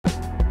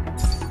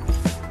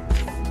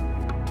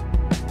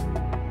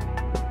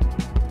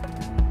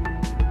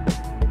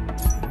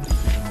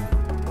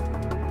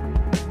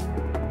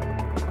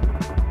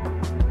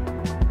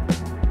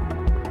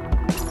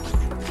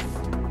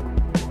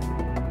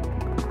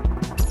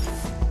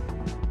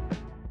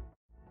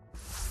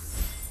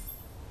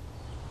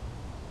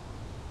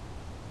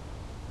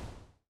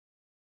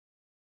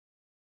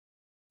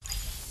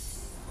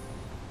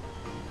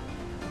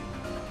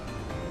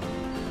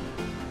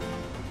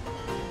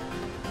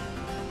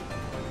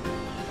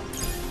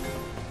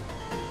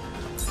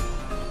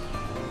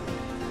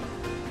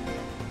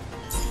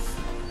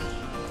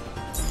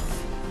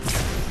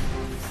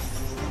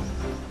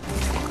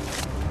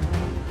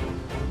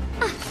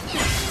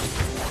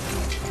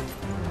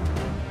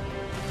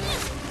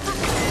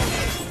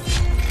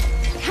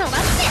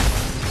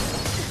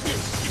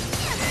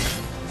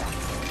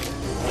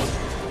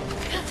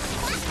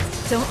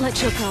Don't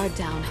let your guard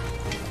down.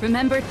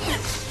 Remember...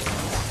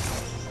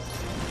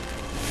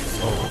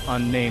 Oh,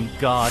 unnamed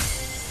god,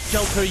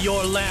 shelter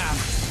your lamb!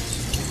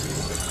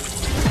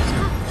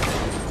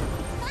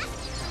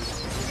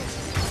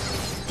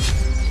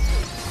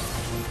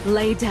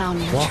 Lay down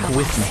your Walk troubles.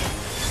 with me.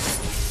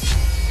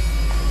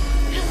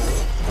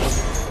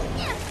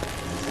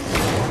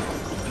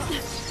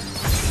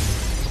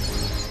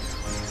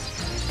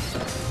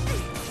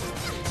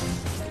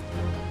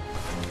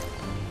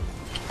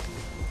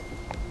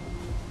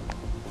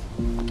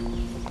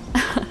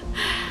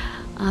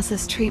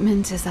 Asa's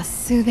treatment is as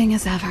soothing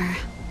as ever.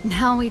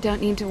 Now we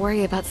don't need to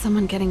worry about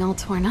someone getting all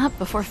torn up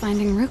before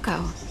finding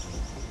Ruko.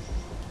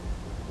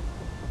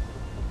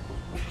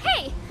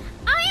 Hey!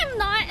 I am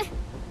not...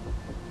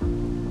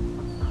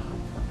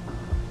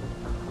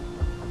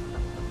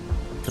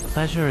 The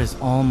pleasure is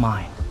all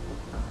mine.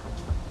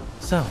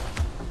 So,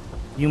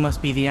 you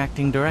must be the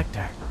acting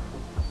director.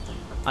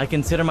 I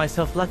consider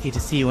myself lucky to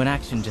see you in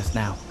action just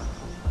now.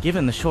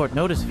 Given the short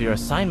notice of your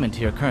assignment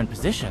to your current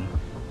position,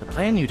 the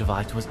plan you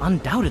devised was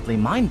undoubtedly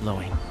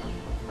mind-blowing.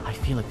 I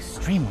feel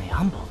extremely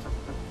humbled.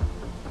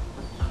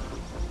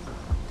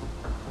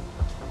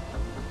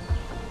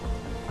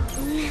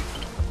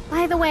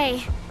 By the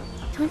way,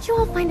 don't you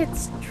all find it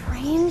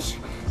strange?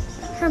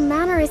 Her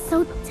manner is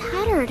so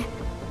tattered,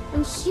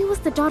 and she was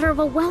the daughter of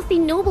a wealthy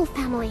noble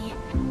family.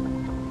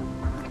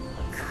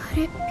 Could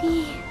it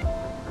be...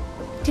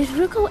 Did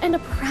Ruko end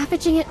up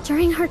ravaging it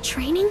during her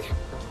training?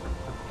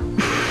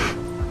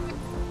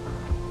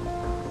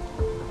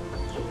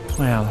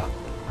 Well,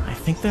 I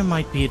think there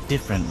might be a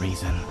different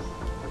reason.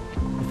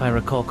 If I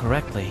recall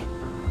correctly,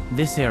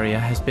 this area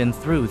has been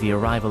through the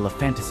arrival of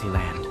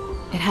Fantasyland.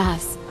 It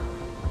has.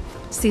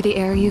 See the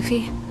air,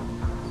 Yuffie?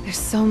 There's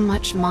so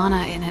much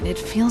mana in it, it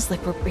feels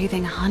like we're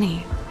breathing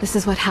honey. This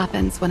is what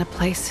happens when a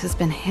place has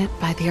been hit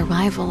by the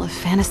arrival of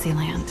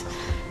Fantasyland.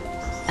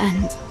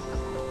 And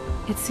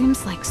it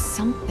seems like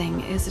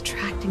something is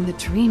attracting the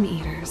Dream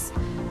Eaters.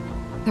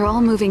 They're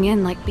all moving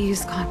in like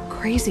bees gone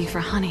crazy for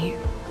honey.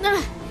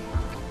 Ugh.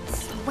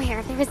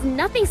 Swear, there is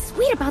nothing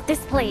sweet about this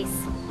place.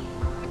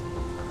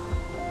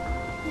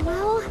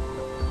 Well,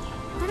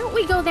 why don't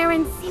we go there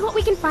and see what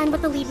we can find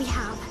with the lead we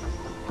have?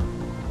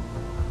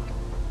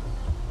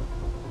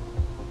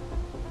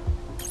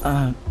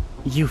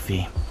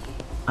 Yuffie,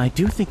 I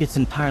do think it's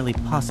entirely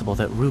possible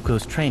that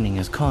Ruko's training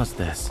has caused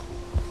this.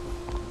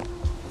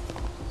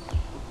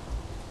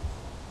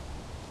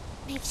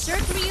 Make sure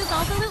to reuse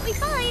all the loot we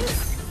find.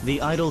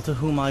 The idol to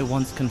whom I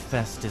once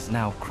confessed is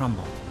now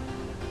crumbled.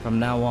 From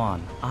now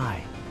on,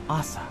 I,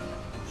 Asa,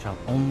 shall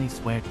only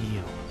swear to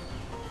you.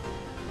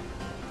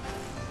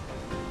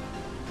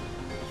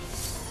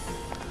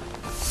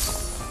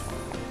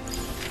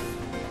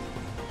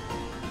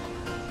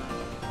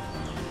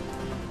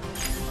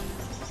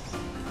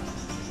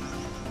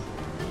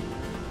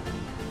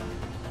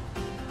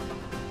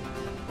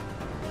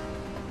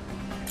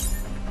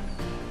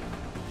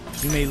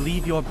 You may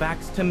leave your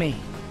backs to me.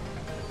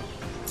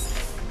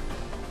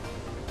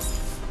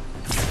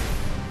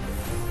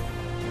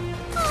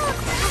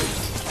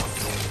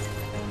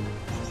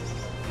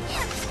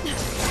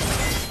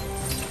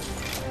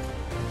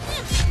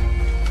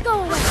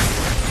 Go away.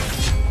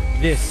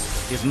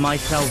 This is my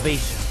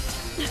salvation.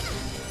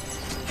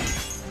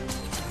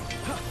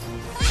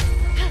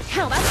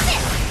 How about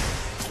this?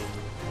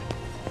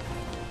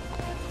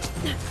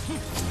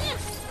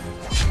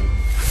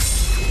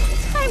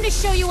 Time to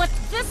show you what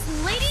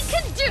this lady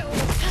can do!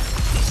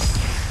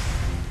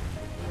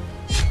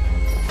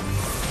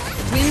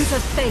 Winds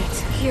of fate,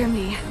 hear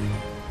me.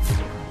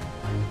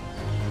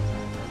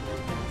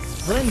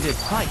 Splendid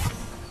fight.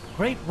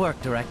 Great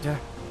work, Director.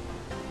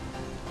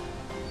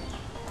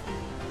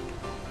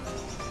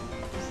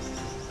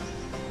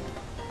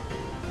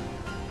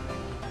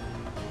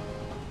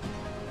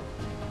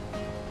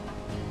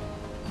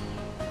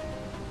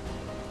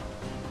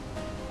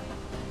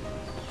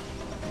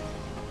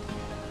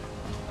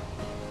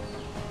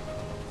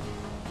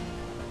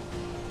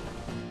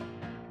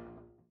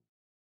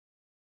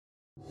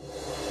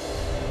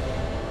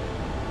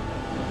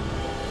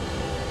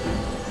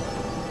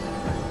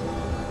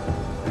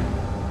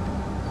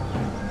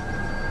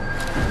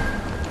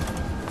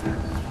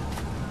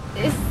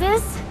 Is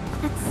this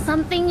that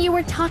something you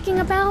were talking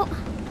about?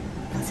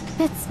 It's a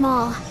bit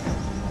small.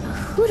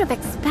 Who'd have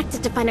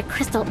expected to find a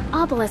crystal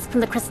obelisk from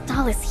the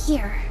Crystallis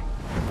here?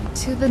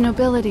 To the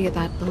nobility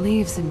that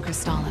believes in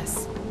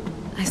Crystallis.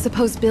 I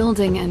suppose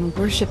building and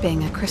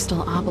worshipping a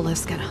crystal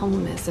obelisk at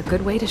home is a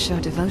good way to show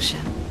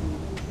devotion.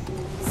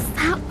 Is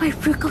that why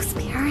Ruko's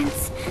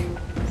parents...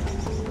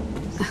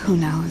 Who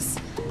knows?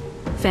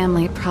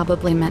 Family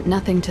probably meant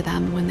nothing to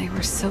them when they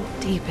were so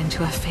deep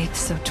into a faith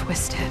so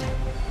twisted.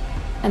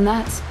 And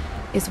that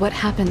is what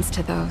happens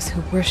to those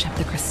who worship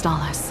the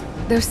Crystallis.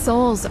 Their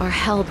souls are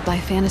held by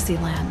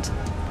Fantasyland,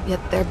 yet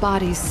their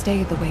bodies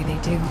stay the way they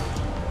do.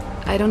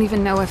 I don't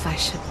even know if I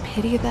should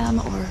pity them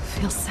or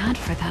feel sad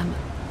for them.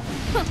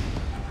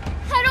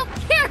 I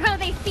don't care how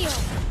they feel!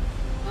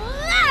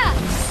 Ah!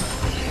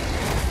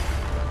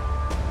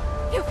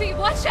 Yuffie,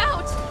 watch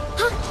out!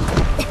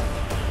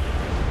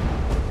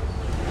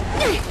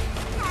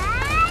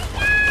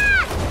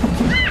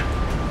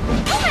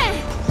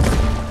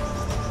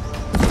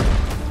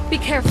 Be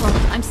careful.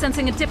 I'm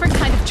sensing a different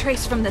kind of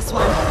trace from this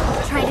one.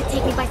 Trying to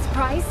take me by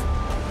surprise?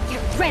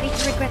 Get ready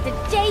to regret the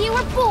day you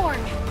were born!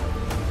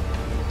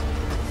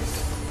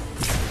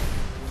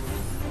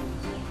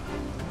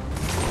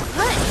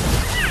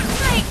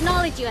 I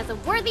acknowledge you as a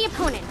worthy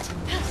opponent.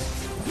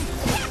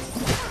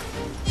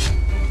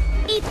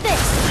 Eat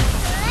this!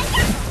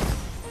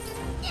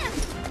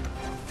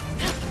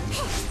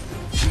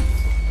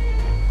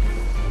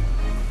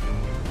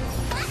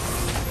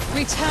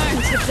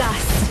 Return to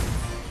dust.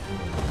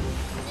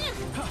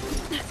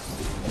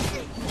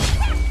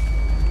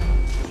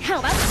 How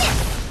about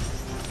this?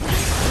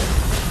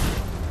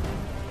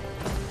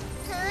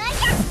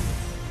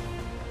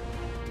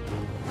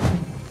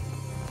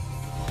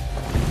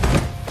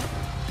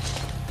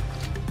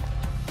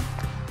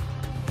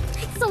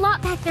 It's a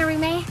lot back there,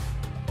 Rume.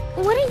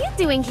 What are you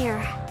doing here?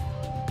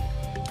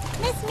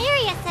 Miss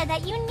Miria said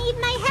that you need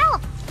my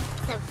help,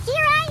 so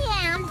here I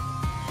am.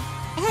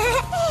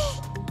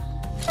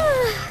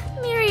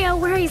 Miria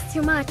worries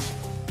too much.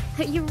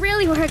 You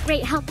really were a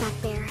great help back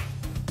there.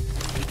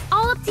 It's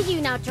all up to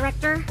you now,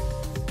 Director.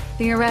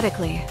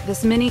 Theoretically,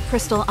 this mini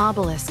crystal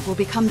obelisk will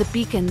become the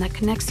beacon that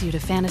connects you to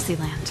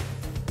Fantasyland.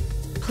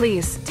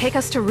 Please, take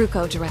us to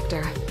Ruko,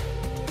 Director.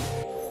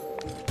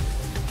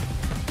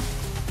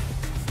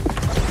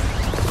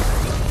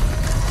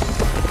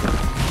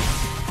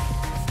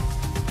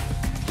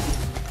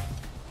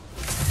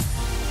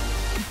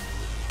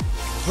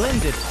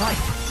 Splendid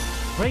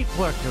fight. Great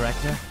work,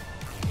 Director.